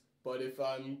means, but if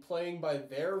I'm playing by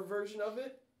their version of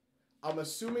it, I'm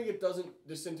assuming it doesn't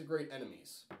disintegrate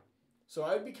enemies. So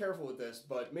I'd be careful with this,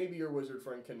 but maybe your wizard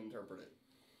friend can interpret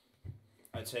it."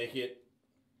 I take it,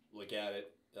 look at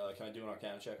it. Can I do an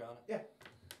Arcana check on it?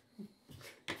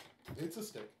 Yeah. It's a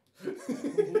stick.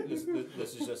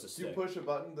 This is just a If you stick. push a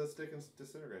button, the stick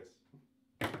disintegrates.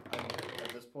 At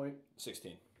this point,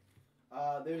 16.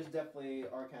 There's definitely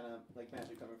arcana, like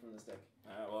magic coming from the stick.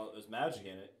 Well, there's magic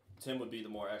in it. Tim would be the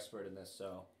more expert in this,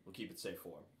 so we'll keep it safe for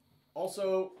him.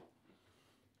 also,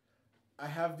 I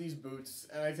have these boots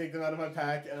and I take them out of my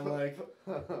pack and I'm like,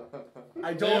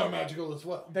 I They are don't. magical as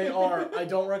well. They are. I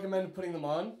don't recommend putting them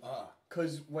on Ah.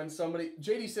 because when somebody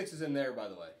JD6 is in there, by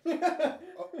the way.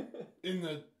 In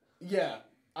the... Yeah,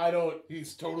 I don't.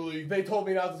 He's totally... They told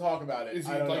me not to talk about it. Is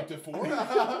he I don't like know. deformed?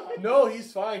 No,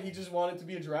 he's fine. He just wanted to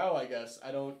be a drow, I guess.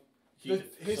 I don't.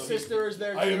 His sister is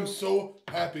there too. I am so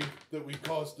happy that we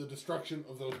caused the destruction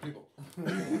of those people.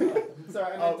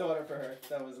 Sorry, I meant daughter for her.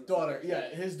 That wasn't Daughter, yeah,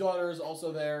 his daughter is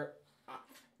also there.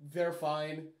 They're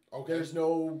fine. Okay.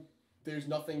 There's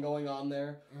nothing going on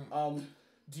there.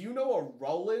 Do you know a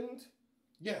Ruland?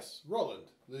 Yes, Roland,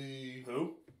 the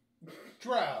Who?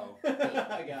 drow.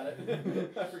 I got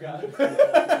it. I forgot.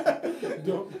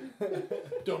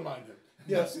 Don't mind him.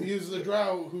 Yes, he is the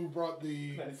drow who brought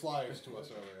the flyers to us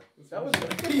earlier. That was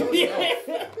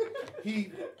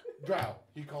He, drow,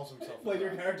 he calls himself. Played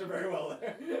your character very well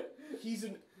there. He's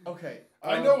an okay.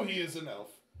 I know he is an elf.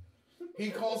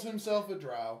 He calls himself a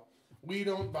drow. We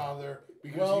don't bother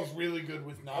because he's really good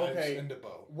with knives and a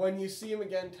bow. When you see him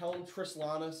again, tell him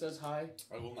Trislana says hi.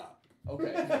 I will not.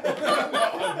 Okay.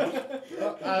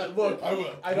 Look, I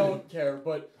will. I don't care,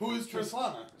 but Who is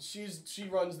Trislana? she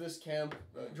runs this camp.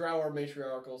 Drow are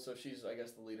matriarchal, so she's I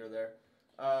guess the leader there.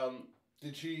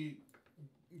 Did she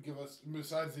give us,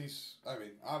 besides these, I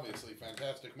mean, obviously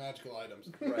fantastic magical items,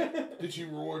 Right. did she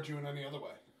reward you in any other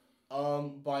way?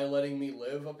 By letting me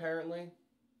live, apparently.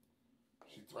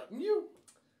 She threatened you?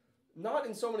 Not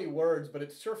in so many words, but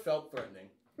it sure felt threatening.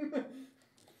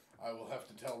 I will have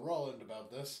to tell Roland about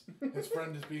this. His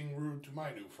friend is being rude to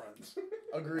my new friends.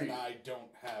 Agreed. And I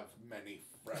don't have many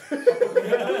friends.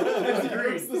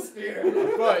 Agreed. The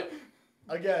spear. But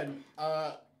again,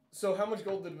 so how much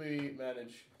gold did we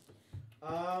manage?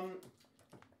 Count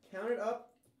it up.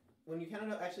 When you count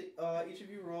it up, actually, each of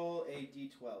you roll a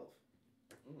d12.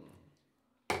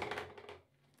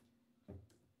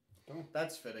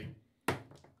 That's fitting. That's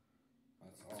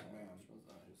all, man.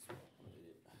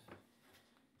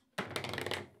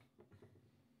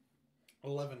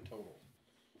 11 total.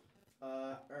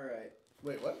 Alright.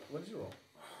 Wait, what? What did you roll?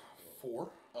 4.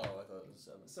 Oh, I thought it was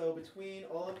 7. So between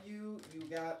all of you, you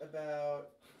got about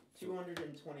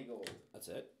 220 gold. That's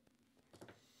it.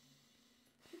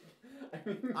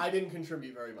 I didn't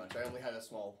contribute very much. I only had a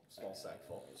small sack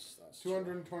full.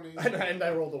 220 And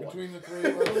I rolled a 1. between the three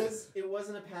of us. It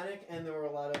wasn't a panic, and there were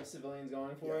a lot of civilians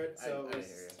going for it. So I it was,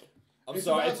 hear you. I'm It's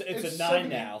sorry, about- it's it's a 9 70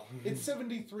 now. It's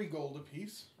 73 gold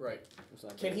apiece. Right.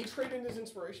 Can he trade in his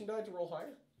inspiration die to roll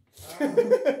higher?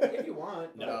 if you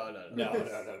want. No. No. No.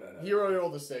 He already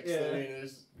rolled a 6. Yeah. I mean,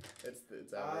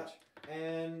 it's average.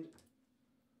 And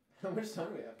how much time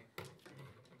do we have?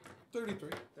 33.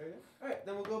 There you go. Alright,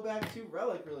 then we'll go back to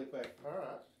Relic really quick.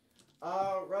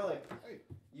 Alright. Relic. Hey,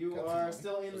 You got are some-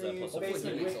 still in Was that the plus Hopefully he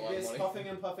basement makes with a lot of this money. huffing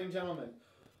and puffing gentleman.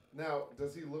 Now,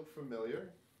 does he look familiar?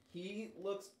 He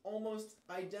looks almost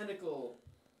identical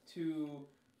to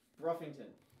Bruffington.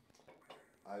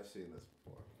 I've seen this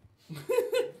before.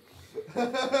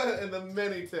 In the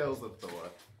many tales of Thor.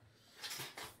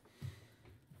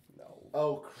 No.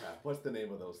 Oh crap, what's the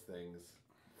name of those things?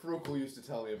 Frukel used to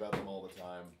tell me about them all the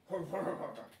time.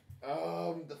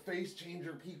 The face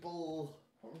changer people.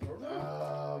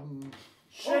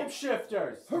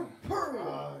 Shapeshifters!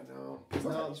 No,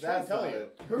 that's trying to tell not you.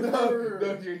 it. No,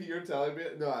 you're telling me?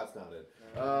 No, that's not it.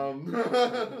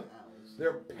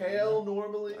 They're pale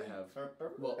normally, I have.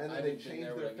 Well, and I then they haven't been change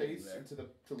there their when I moved face there.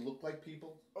 to look like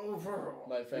people.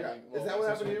 My family. Yeah. Well, Is that my what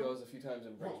sister happened to you? Goes a few times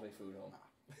and brings me food home.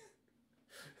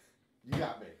 You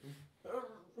got me.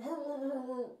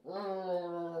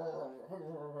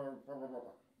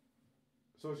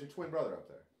 So is your twin brother up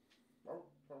there?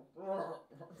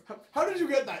 How did you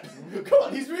get that? Come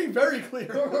on, he's being very clear.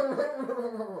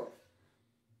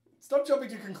 Stop jumping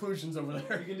to conclusions over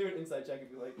there. You can do an insight check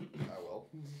if you like. I will.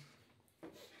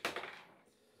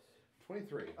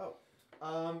 23.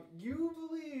 You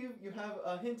believe you have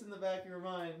a hint in the back of your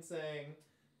mind saying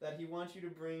that he wants you to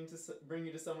bring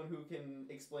you to someone who can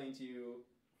explain to you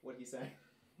what he's saying.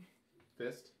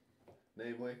 Fist,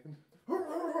 namely.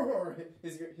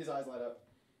 His eyes light up.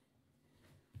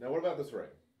 Now, what about this ring?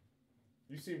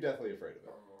 You seem deathly afraid of it.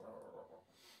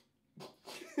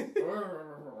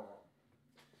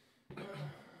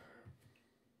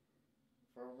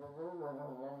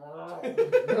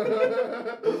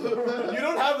 You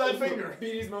don't have that finger.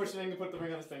 Beattie's motioning to put the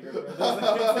ring on his finger.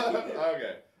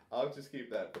 Okay, I'll just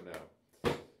keep that for now.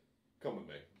 Come with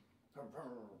me.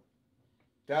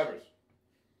 Davers,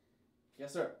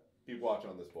 Yes, sir. keep watch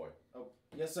on this boy. Oh,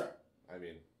 yes, sir. I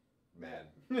mean, man.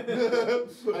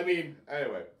 I mean,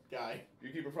 Anyway, guy. you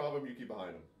keep in front of him, you keep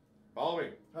behind him. Follow me.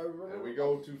 And we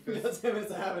go to That's Fist. him.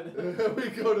 It's a habit. We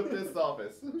go to Fist's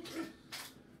office.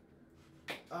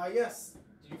 Yes.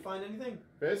 Did you find anything?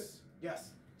 Fist,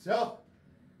 Yes.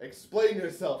 explain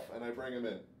yourself, and I bring him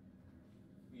in.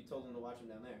 You told him to watch him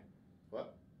down there.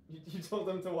 What? You told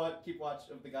them to keep watch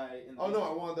of the guy in the Oh no,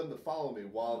 basement. I wanted them to follow me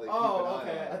while they keep an Oh, eye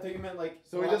okay. on I him. thought you meant like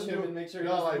So he watch doesn't him do, and make sure he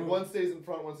no, doesn't like move. one stays in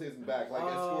front, one stays in back, like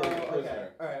escorting a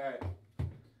prisoner. Okay. Alright.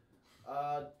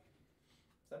 Is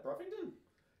that Bruffington?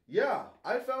 Yeah,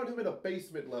 I found him in a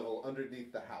basement level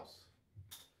underneath the house.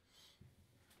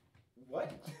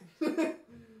 What?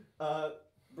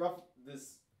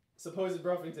 This supposed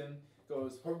Bruffington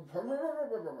goes,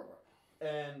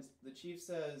 and the chief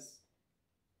says,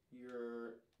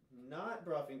 "You're not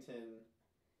Bruffington,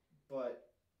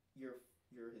 but you're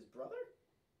his brother,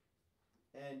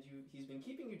 and he's been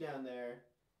keeping you down there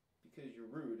because you're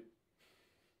rude."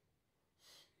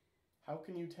 How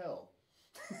can you tell?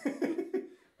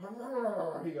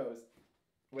 He goes,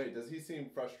 Wait, does he seem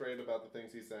frustrated about the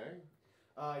things he's saying?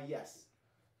 yes.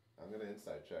 I'm gonna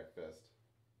insight check Fist.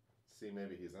 See,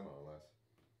 maybe he's in on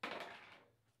this.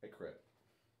 I crit.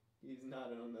 He's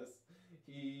not in on this.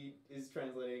 He is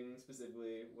translating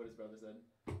specifically what his brother said.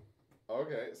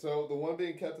 Okay, so the one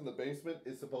being kept in the basement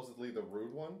is supposedly the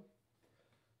rude one?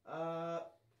 Well,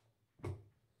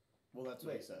 that's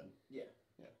what he said. Yeah.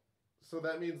 So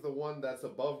that means the one that's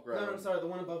above ground. No, sorry, the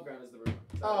one above ground is the room.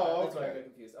 Oh, That's why I okay. got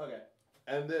confused. Okay.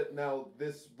 And that now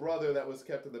this brother that was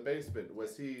kept in the basement,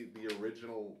 was he the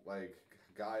original like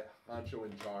guy honcho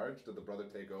in charge? Did the brother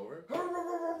take over?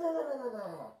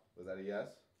 Was that a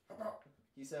yes?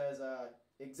 He says,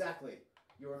 exactly.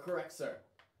 You are correct, sir.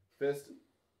 Fist,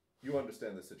 you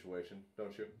understand the situation,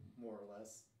 don't you? More or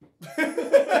less.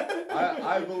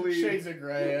 I believe Shades of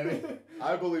gray. I mean.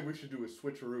 I believe we should do a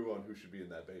switcheroo on who should be in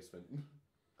that basement.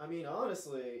 I mean,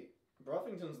 honestly,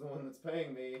 Bruffington's the one that's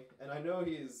paying me, and I know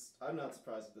I'm not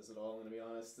surprised at this at all, I'm gonna be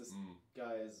honest. This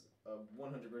guy is a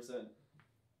 100%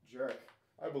 jerk.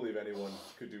 I believe anyone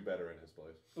could do better in his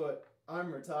place. But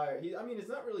I'm retired. It's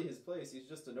not really his place. He's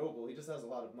just a noble. He just has a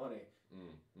lot of money.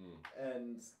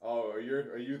 And Oh, are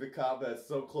you the cop that's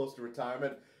so close to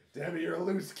retirement? Damn it, you're a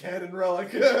loose cannon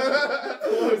relic. I'm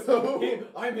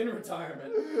in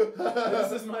retirement.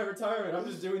 This is my retirement. I'm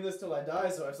just doing this till I die,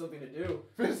 so I have something to do.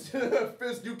 Fist,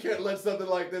 you can't let something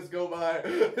like this go by.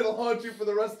 It'll haunt you for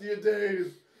the rest of your days.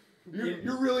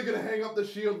 You're really gonna hang up the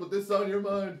shield with this on your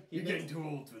mind. You're getting too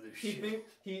old for this shit.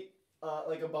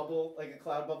 Like a bubble, like a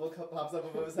cloud bubble pops up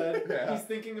above his head. Yeah. He's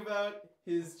thinking about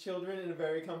his children in a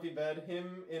very comfy bed,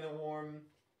 him in a warm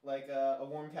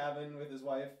cabin with his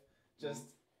wife, just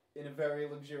in a very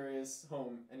luxurious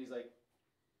home, and he's like,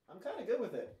 I'm kind of good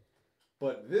with it.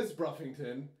 But this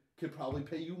Bruffington could probably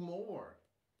pay you more.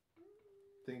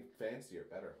 Think fancier,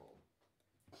 better home.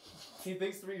 He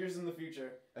thinks 3 years in the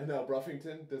future. And now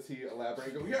Bruffington, does he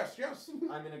elaborate and go, yes, yes?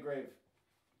 I'm in a grave.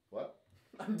 What?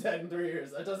 I'm dead in 3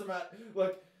 years. It doesn't matter.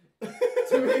 Look, to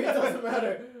me it doesn't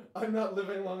matter. I'm not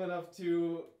living long enough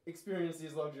to experience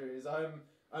these luxuries. I'm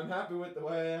happy with the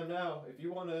way I am now. If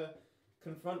you want to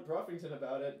confront Bruffington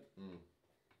about it,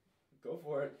 go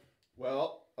for it.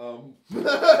 Well,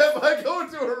 if I go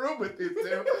into a room with these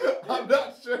two, I'm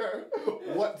not sure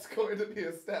what's going to be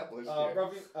established here.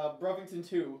 Bruffington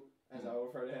 2, as I will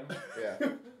refer to him, Yeah.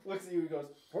 looks at you and goes,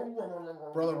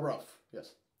 Brother Ruff.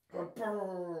 Yes. I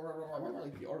really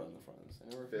like the art on the front of this.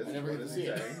 Fist, I never what get to is see he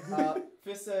it. saying?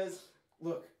 Fist says,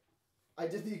 look, I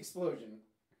did the explosion.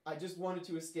 I just wanted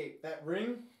to escape. That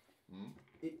ring,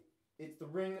 it's the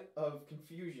ring of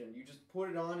confusion. You just put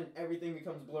it on and everything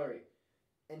becomes blurry.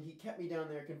 And he kept me down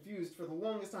there confused for the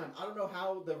longest time. I don't know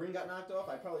how the ring got knocked off.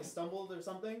 I probably stumbled or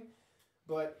something.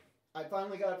 But I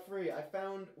finally got free. I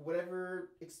found whatever,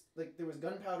 like, there was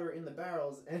gunpowder in the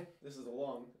barrels, and this is a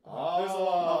long. There's a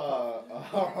long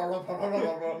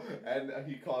and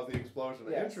he caused the explosion.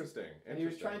 Yes. Interesting. And he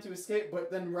was trying to escape,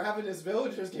 but then ravenous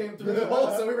villagers came through the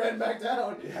hole, so we ran back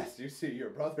down. Yes, you see, your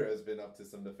brother has been up to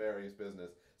some nefarious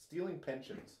business. Stealing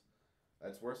pensions.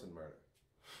 That's worse than murder.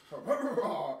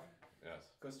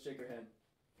 Yes. Goes to shake your hand.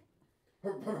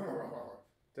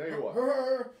 Tell you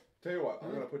what, I'm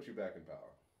going to put you back in power.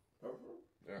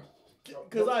 Yeah.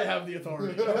 Because I have the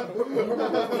authority.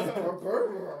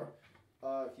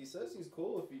 He says he's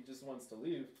cool if he just wants to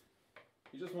leave.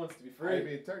 He just wants to be free. I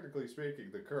mean, technically speaking,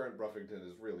 the current Bruffington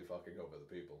is really fucking over the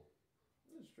people.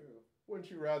 That's true. Wouldn't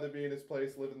you rather be in his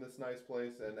place, live in this nice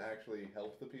place, and actually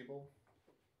help the people?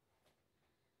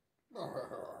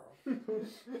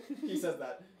 He says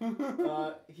that.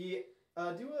 Do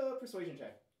a persuasion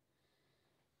check.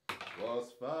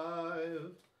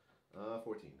 +5.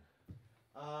 14.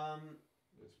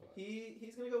 It's fine.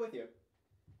 He's gonna go with you.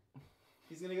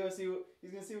 He's gonna see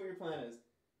what your plan is.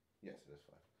 Yes, it is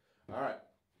fine. All right.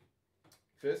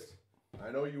 Fist,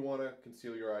 I know you want to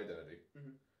conceal your identity,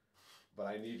 but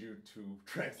I need you to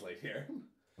translate here.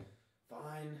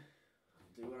 Fine.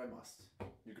 I'll do what I must.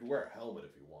 You can wear a helmet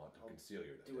if you want to conceal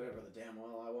your identity. Do whatever the damn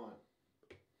well I want.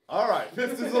 All right,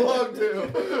 Fist is along too.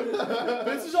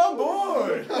 Fist is on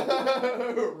board.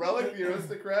 Relic, the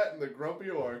aristocrat, and the grumpy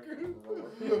orc.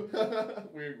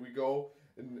 we go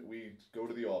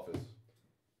to the office.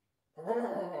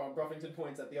 Bruffington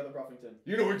points at the other Bruffington.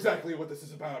 You know exactly what this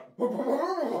is about.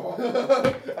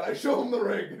 And I show him the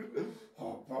ring.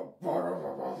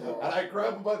 And I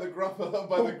grab him by the gruff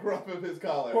of his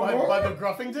collar. By the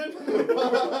Gruffington?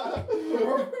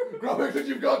 Gruffington,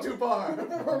 you've gone too far.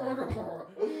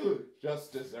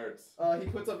 Just desserts. He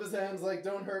puts up his hands like,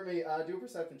 don't hurt me. Do a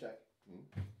perception check.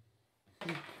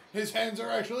 His hands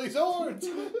are actually swords.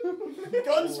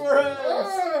 Guns for hands!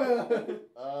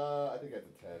 I think I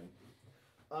did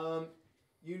 10.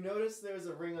 You notice there's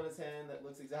a ring on his hand that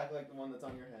looks exactly like the one that's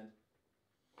on your hand.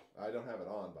 I don't have it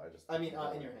on, but I just... in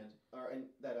your hand. Or in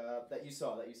that you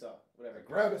saw, whatever. I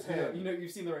grab his hand. You know,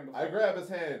 you've seen the ring before. I grab his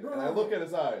hand, and I look at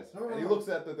his eyes, and he looks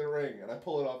at the ring, and I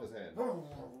pull it off his hand.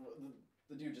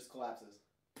 The dude just collapses.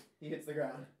 He hits the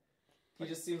ground. He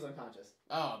just seems unconscious.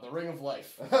 Ah, the ring of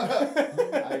life.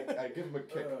 I give him a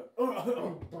kick.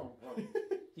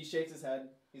 He shakes his head.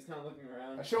 He's kind of looking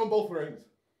around. I show him both rings.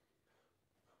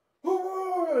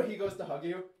 He goes to hug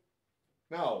you.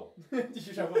 No. Did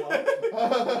you shove him off?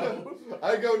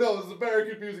 I go, no, this is a very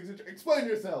confusing situation. Explain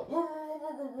yourself.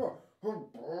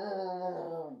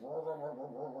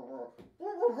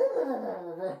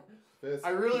 Fist. I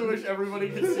really wish everybody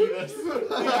could see this.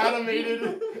 The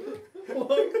animated.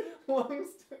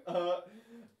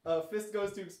 Fist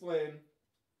goes to explain.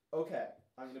 Okay,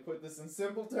 I'm going to put this in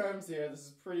simple terms here. This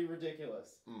is pretty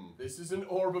ridiculous. This is an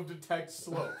orb of detect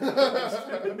slope.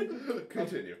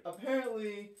 Continue.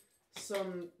 Apparently,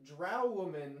 some drow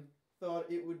woman thought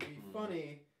it would be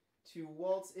funny to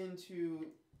waltz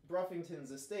into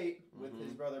Bruffington's estate with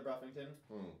his brother Bruffington.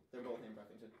 They're both named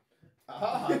Bruffington.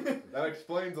 That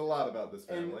explains a lot about this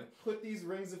family. And put these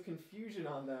rings of confusion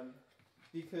on them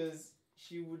because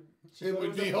she would... It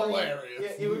would be hilarious.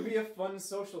 Yeah, it would be a fun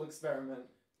social experiment.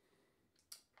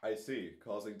 I see,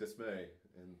 causing dismay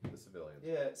in the civilians.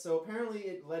 Yeah, so apparently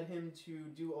it led him to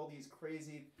do all these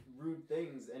crazy, rude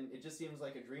things, and it just seems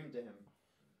like a dream to him.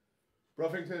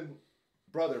 Bruffington,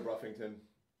 brother Bruffington,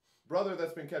 brother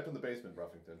that's been kept in the basement,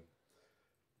 Bruffington.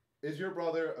 Is your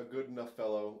brother a good enough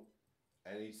fellow,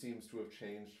 and he seems to have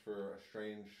changed for a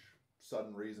strange,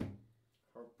 sudden reason?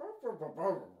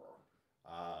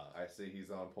 Ah, I see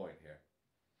he's on point here.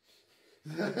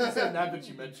 Now that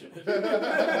you mention it.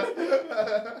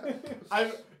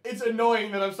 It's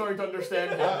annoying that I'm starting to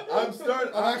understand him. I'm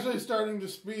actually starting to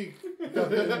speak.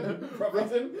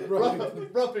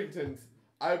 Bruffingtons,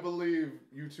 I believe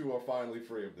you two are finally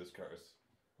free of this curse.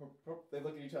 They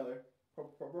look at each other.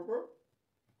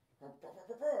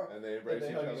 And they embrace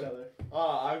They hug each other.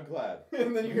 Ah, I'm glad.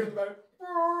 And then you hear the back.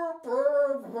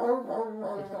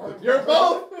 You're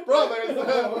both brothers! And I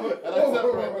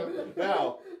separate them.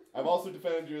 Now, I've also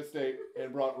defended your estate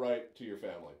and brought right to your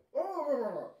family.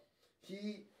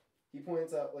 He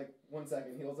points out, like, 1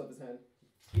 second, he holds up his hand.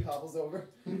 He hobbles over.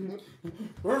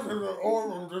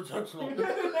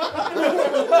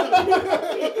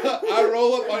 I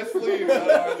roll up my sleeve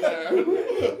right there.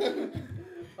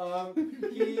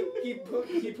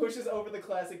 He pushes over the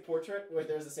classic portrait where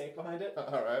there's a safe behind it.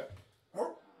 Alright.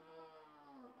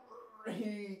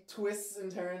 He twists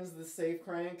and turns the safe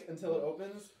crank until it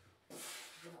opens.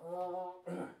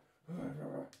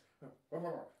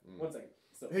 One second.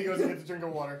 So He goes and gets a drink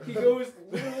of water. he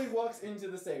literally walks into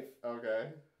the safe Okay.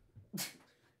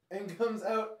 and comes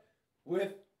out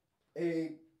with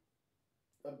a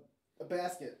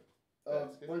basket of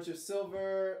Basket? a bunch of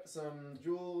silver, some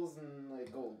jewels, and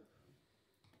like gold.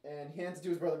 And he hands it to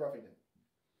his brother Ruffington.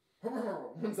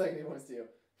 1 second, he points to you.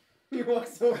 He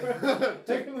walks over.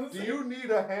 Do you need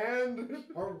a hand?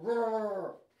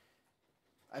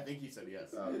 I think he said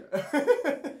yes.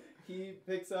 Okay. He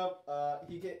picks up.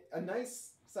 He get a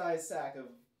nice size sack of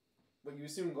what you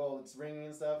assume gold. It's ringing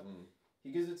and stuff. Mm.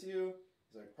 He gives it to you.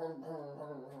 He's like.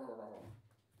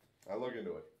 I look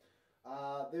into it.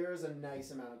 There's a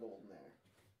nice amount of gold in there.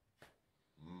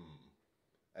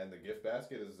 And the gift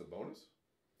basket is a bonus?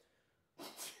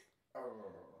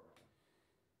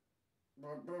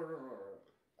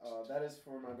 That is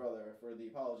for my brother, for the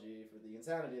apology, for the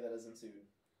insanity that has ensued.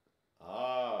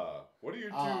 Ah. What do you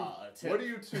two tip. What do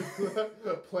you two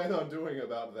plan on doing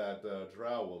about that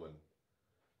drow woman?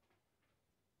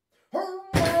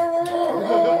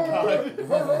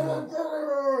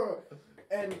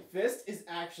 And Fist is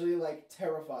actually like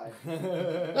terrified.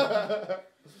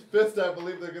 Fist, I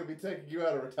believe they're going to be taking you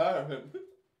out of retirement.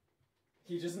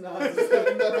 He just nods his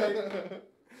head right.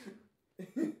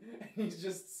 He's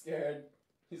just scared.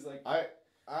 He's like, I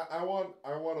want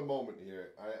a moment here.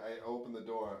 I open the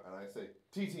door and I say,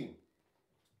 T-Team,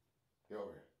 get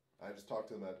over here. I just talk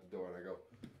to them at the door and I go,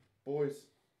 boys,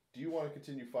 do you want to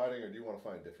continue fighting or do you want to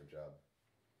find a different job?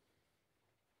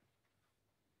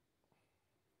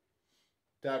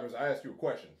 Dabbers, I asked you a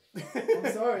question.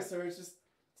 I'm sorry, sir. It's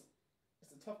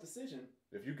a tough decision.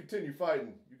 If you continue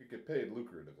fighting, you could get paid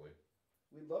lucratively.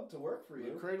 We'd love to work for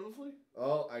you. Lucratively?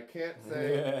 Well, I can't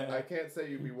say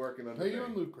you'd be working under Pay me. you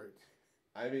in loot crates.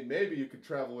 I mean, maybe you could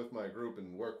travel with my group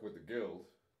and work with the guild.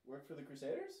 Work for the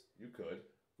Crusaders? You could.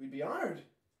 We'd be honored.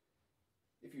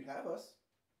 If you'd have us.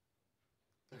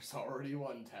 There's already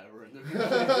one tavern.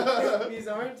 These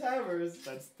aren't taverns.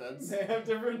 That's They have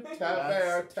different names.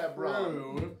 Taver, Tabron.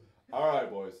 true. All right,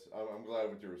 boys. I'm glad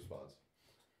with your response.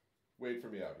 Wait for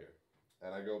me out here.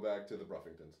 And I go back to the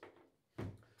Bruffingtons.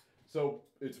 So,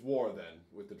 it's war then,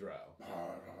 with the Drow.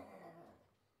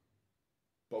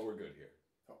 But we're good here.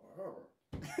 all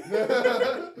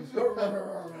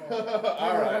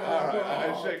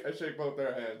right. I shake both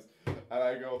their hands. And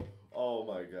I go, oh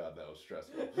my god, that was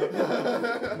stressful.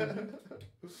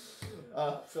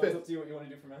 So it's up to you what you want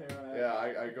to do from here on out.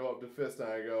 Yeah, I go up to Fist and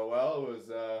I go, well, it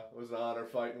was an honor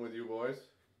fighting with you boys.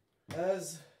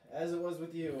 As it was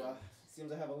with you.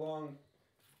 Seems I have a long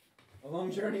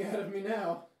journey ahead of me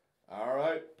now. All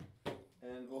right.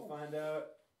 And we'll find out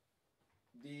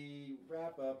the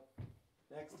wrap up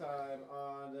next time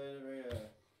on the.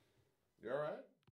 You all right?